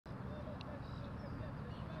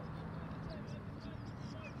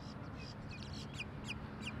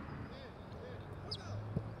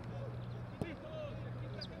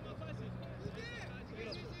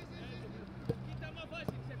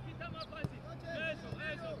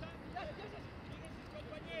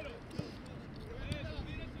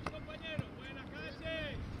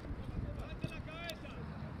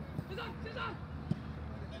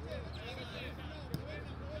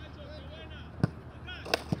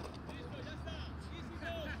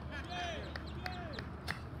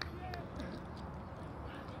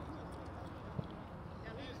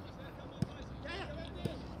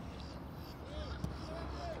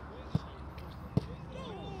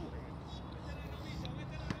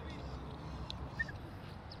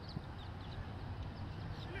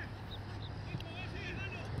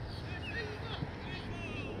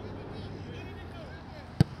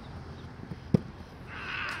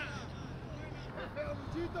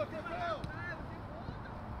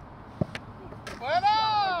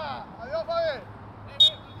¡Buena! ¡Adiós, Fabi!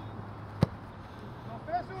 Los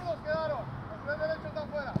tres zurdos quedaron. Los tres derechos están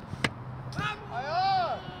fuera.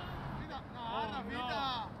 ¡Adiós! No,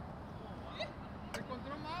 Rafita.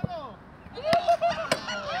 Encontró malo.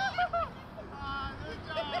 ¡Ah,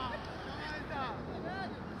 Lucho! ¡Toma esta!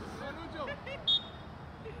 ¡No, Lucho!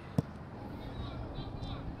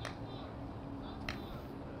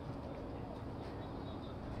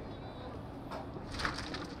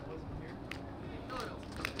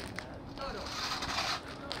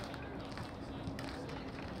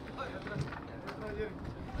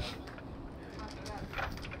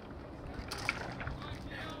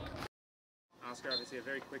 Oscar, obviously a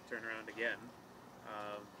very quick turnaround again.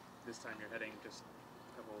 This time you're heading just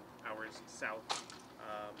a couple hours south.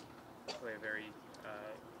 Play a very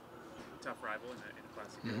tough rival in a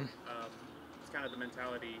classic. It's kind of the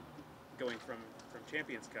mentality going from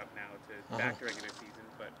Champions Cup now to back to regular season,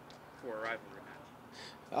 but for a rivalry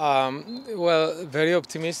match. Well, very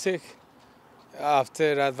optimistic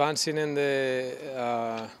after advancing in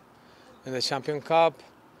the Champion Cup.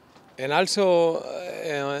 And also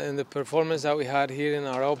in the performance that we had here in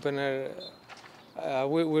our opener,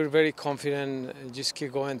 we're very confident. Just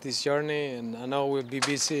keep going this journey, and I know we'll be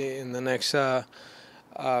busy in the next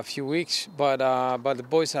few weeks. But the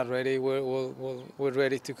boys are ready. We're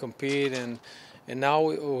ready to compete, and now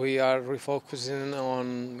we are refocusing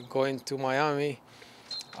on going to Miami.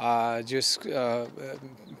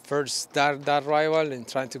 First that rival and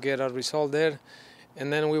trying to get a result there. And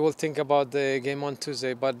then we will think about the game on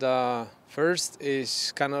Tuesday. But first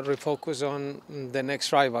is kind of refocus on the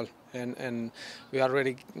next rival. And we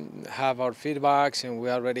already have our feedbacks and we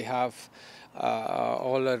already have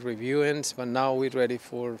all the reviewings. But now we're ready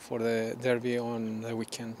for the derby on the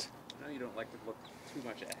weekend. I know you don't like to look too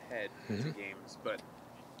much ahead to games, but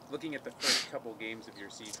looking at the first couple games of your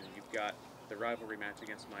season, you've got the rivalry match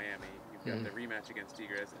against Miami, you've got the rematch against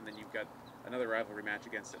Tigres, and then you've got another rivalry match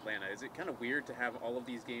against Atlanta. Is it kind of weird to have all of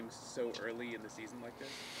these games so early in the season like this?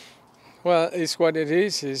 Well, it's what it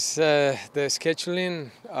is. It's the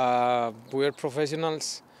scheduling. We're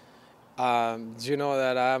professionals. You know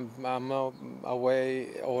that I'm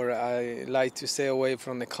away, or I like to stay away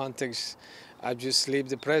from the context. I just live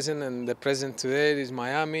the present, and the present today is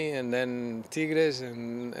Miami, and then Tigres,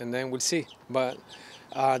 and then we'll see. But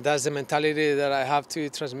that's the mentality that I have to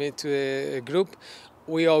transmit to the group.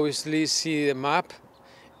 We obviously see the map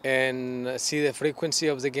and see the frequency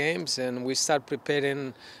of the games, and we start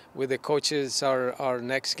preparing with the coaches our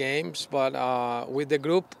next games. But with the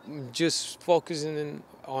group, just focusing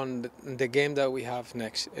on the game that we have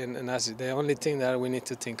next, and that's the only thing that we need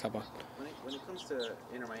to think about. When it comes to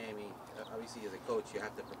Inter Miami, obviously as a coach you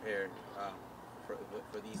have to prepare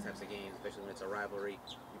for these types of games, especially when it's a rivalry.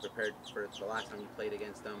 You prepared for the last time you played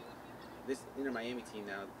against them. This Inter Miami team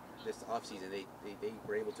now, this offseason, they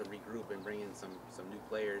were able to regroup and bring in some new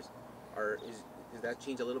players. Does that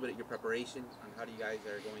change a little bit of your preparation on how you guys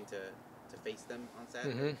are going to face them on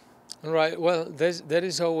Saturday? Right. Well, there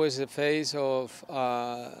is always a phase of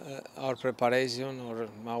our preparation, or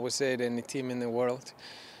I would say any team in the world,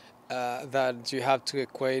 that you have to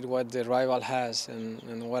equate what the rival has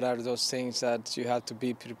and what are those things that you have to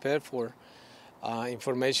be prepared for.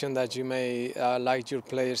 Information that you may like your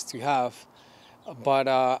players to have. But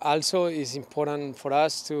also it's important for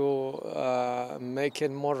us to make it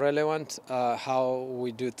more relevant how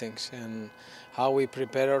we do things and how we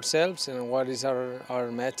prepare ourselves and what is our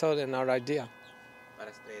method and our idea. Para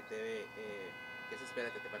TV, ¿qué se espera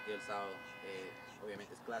de este partido el sábado?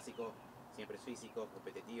 Obviamente es clásico, siempre es físico,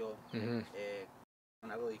 competitivo.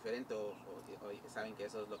 ¿Algo diferente o saben que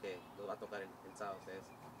eso es lo que los va a tocar el sábado a ustedes?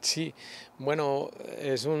 Sí, bueno,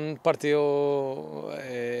 es un partido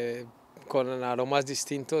con aromas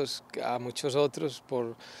distintos a muchos otros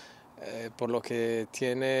por lo que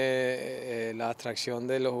tiene la atracción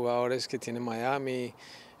de los jugadores que tiene Miami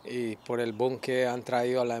y por el boom que han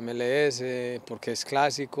traído a la MLS, porque es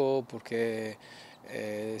clásico, porque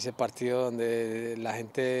ese partido donde la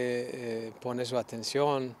gente pone su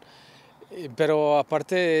atención. Pero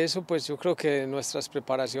aparte de eso, pues yo creo que nuestras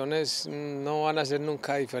preparaciones no van a ser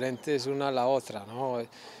nunca diferentes una a la otra, ¿no?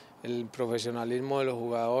 El profesionalismo de los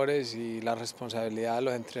jugadores y la responsabilidad de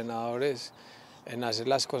los entrenadores en hacer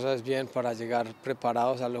las cosas bien para llegar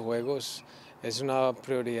preparados a los juegos es una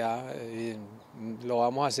prioridad y lo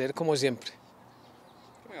vamos a hacer como siempre.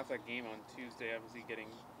 Coming off that game on Tuesday, obviously getting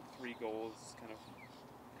 3 goals, kind of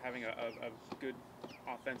having a good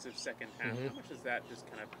offensive second half. How much does that just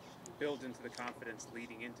kind of build into the confidence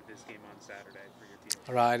leading into this game on Saturday for your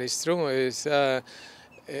team? Right, it's true.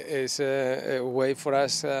 is a way for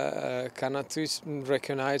us cannot to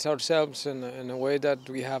recognize ourselves in a way that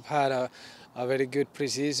we have had a very good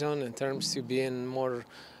preseason in terms to being more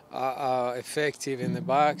effective in the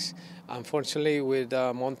box. Unfortunately, with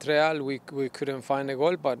Montreal, we couldn't find a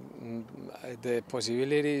goal, but the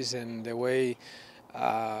possibilities and the way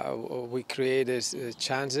we created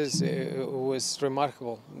chances was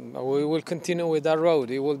remarkable. We will continue with that road.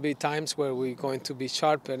 It will be times where we're going to be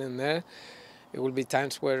sharper in there. It will be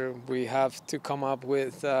times where we have to come up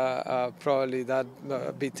with probably that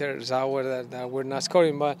bitter hour that we're not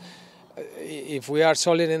scoring, but if we are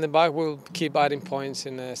solid in the back, we'll keep adding points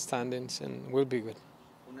in the standings and we'll be good.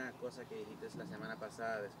 Una cosa que dijiste la semana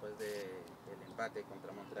pasada después del empate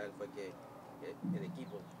contra Montreal fue que el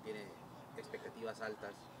equipo tiene expectativas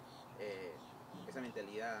altas. Esa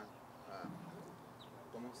mentalidad,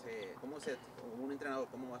 un entrenador,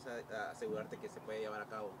 ¿cómo vas a asegurarte que se puede llevar a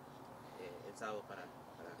cabo el sábado para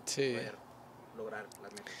Sí. poder lograr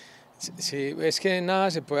las metas? Sí, es que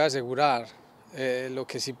nada se puede asegurar. Lo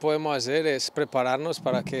que sí podemos hacer es prepararnos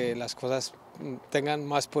para que las cosas tengan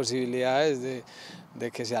más posibilidades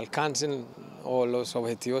de que se alcancen o los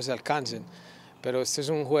objetivos se alcancen. Pero este es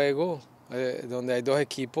un juego donde hay dos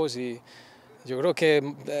equipos y yo creo que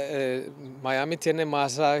Miami tiene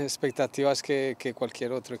más expectativas que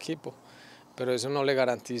cualquier otro equipo. Pero eso no le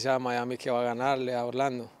garantiza a Miami que va a ganarle a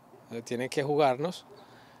Orlando. Tienen que jugarnos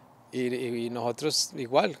y nosotros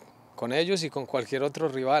igual, con ellos y con cualquier otro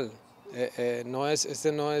rival.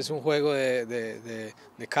 Este no es un juego de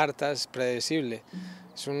cartas predecible,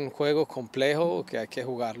 es un juego complejo que hay que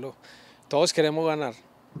jugarlo. Todos queremos ganar,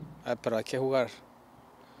 pero hay que jugar.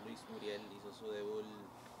 Luis Muriel hizo su debut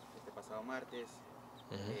este pasado martes.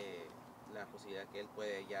 La posibilidad que él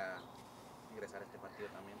puede ya ingresar a este partido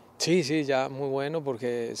también. Sí, ya muy bueno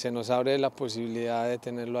porque se nos abre la posibilidad de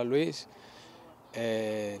tenerlo a Luis.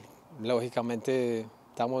 Lógicamente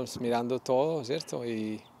estamos mirando todo, ¿cierto?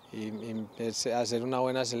 Y hacer una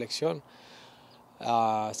buena selección.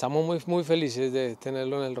 Estamos muy felices de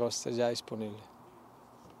tenerlo en el roster ya disponible.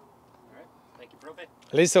 Thank you, profe.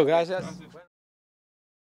 Listo, gracias.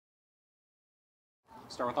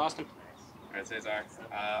 Start with Austin. All right, César.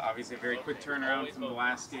 Obviously, a very quick turnaround from the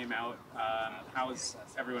last game out. How is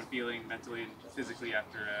everyone feeling mentally and physically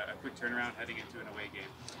after a quick turnaround heading into an away game?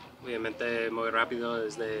 Obviamente muy rápido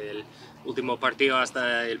desde el último partido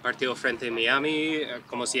hasta el partido frente a Miami.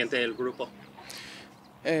 ¿Cómo siente el grupo?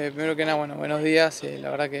 Primero que nada, bueno, buenos días.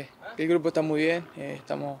 La verdad que el grupo está muy bien.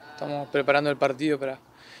 Estamos preparando el partido para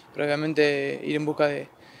obviamente ir en busca de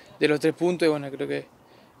los 3 puntos. Y bueno, creo que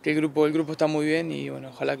el grupo está muy bien y bueno,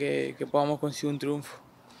 ojalá que podamos conseguir un triunfo.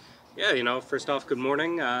 Yeah, first off, good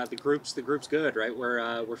morning. The group's good, right?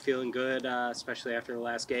 We're feeling good, especially after the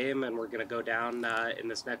last game, and we're going to go down in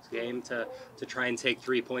this next game to try and take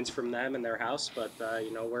 3 points from them in their house. But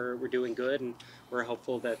we're doing good, and we're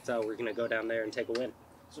hopeful that we're going to go down there and take a win.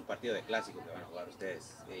 Es un partido de clásico que van a jugar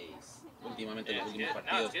ustedes. Últimamente los últimos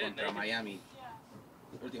partidos contra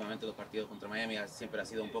Miami. Siempre ha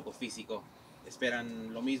sido un poco físico.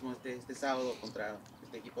 ¿Esperan lo mismo este sábado contra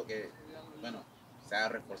este equipo que, bueno, se ha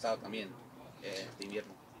reforzado también este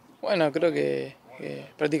invierno? Bueno, creo que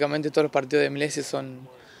prácticamente todos los partidos de MLS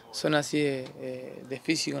son así de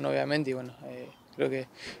físico, ¿no? Obviamente, y bueno, creo que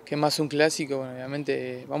es más un clásico. Bueno,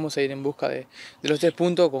 obviamente vamos a ir en busca de los 3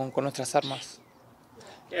 puntos con nuestras armas.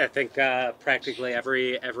 Yeah, I think practically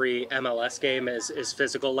every MLS game is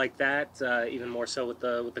physical like that, even more so with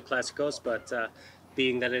the Clásicos. But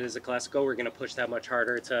being that it is a Clásico, we're going to push that much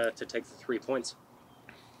harder to take the 3 points.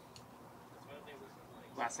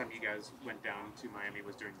 Last time you guys went down to Miami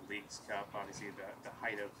was during the Leagues Cup, obviously the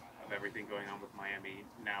height of everything going on with Miami.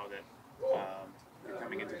 Now that you're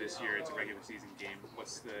coming into this year, it's a regular season game.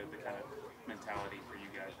 What's the kind of mentality for you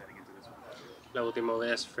guys heading into this one? La última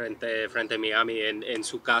vez frente a Miami en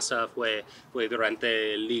su casa fue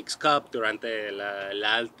durante el Leagues Cup, durante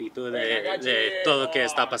la altitud de todo lo que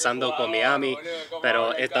está pasando con Miami,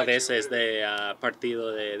 pero esta vez es de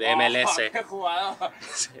partido de MLS.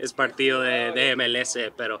 Es partido de MLS,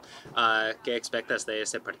 pero ¿qué expectas de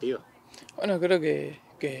ese partido? Bueno, creo que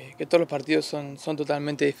todos los partidos son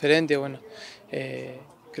totalmente diferentes. Bueno,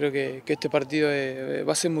 creo que este partido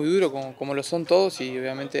va a ser muy duro como lo son todos y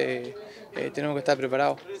obviamente tenemos que estar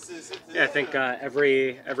preparados. Yeah, I think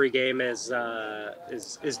every game is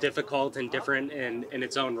difficult and different in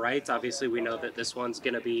its own right. Obviously, we know that this one's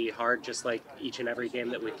going to be hard, just like each and every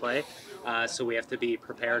game that we play. So we have to be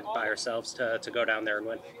prepared by ourselves to go down there and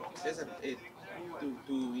win. César,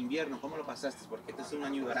 tu invierno, ¿cómo lo pasaste? Porque este es un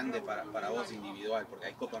año grande para vos individual, porque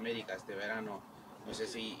hay Copa América este verano. No sé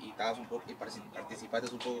si estabas un poco y participaste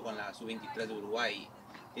un poco con la Sub-23 de Uruguay.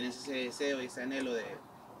 ¿Tienes ese deseo y ese anhelo de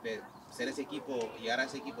ser ese equipo, llegar a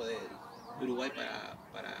ese equipo de Uruguay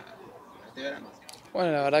para este verano?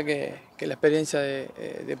 Bueno, la verdad que la experiencia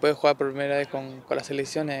de poder jugar por primera vez con la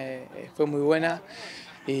selección fue muy buena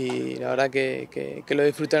y la verdad que lo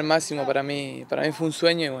disfruté al máximo. Para mí fue un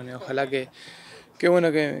sueño y bueno, ojalá que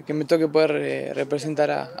bueno que me toque poder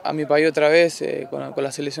representar a mi país otra vez con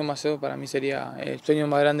la selección mayor. Para mí sería el sueño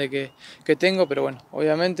más grande que tengo, pero bueno,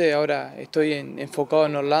 obviamente ahora estoy enfocado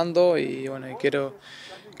en Orlando y bueno, y quiero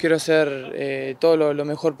hacer todo lo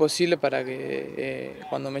mejor posible para que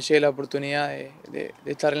cuando me llegue la oportunidad de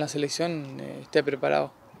estar en la selección esté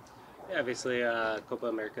preparado. Yeah, obviously, Copa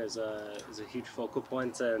America is a huge focal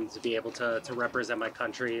point, and to be able to represent my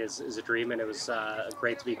country is a dream. And it was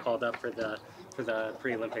great to be called up for the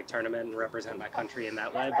pre-Olympic tournament and represent my country in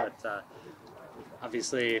that way. But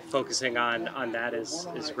obviously, focusing on that is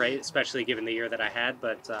great, especially given the year that I had.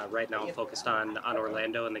 But right now, I'm focused on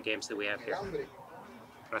Orlando and the games that we have here.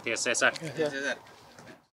 Gracias, César. Gracias. César.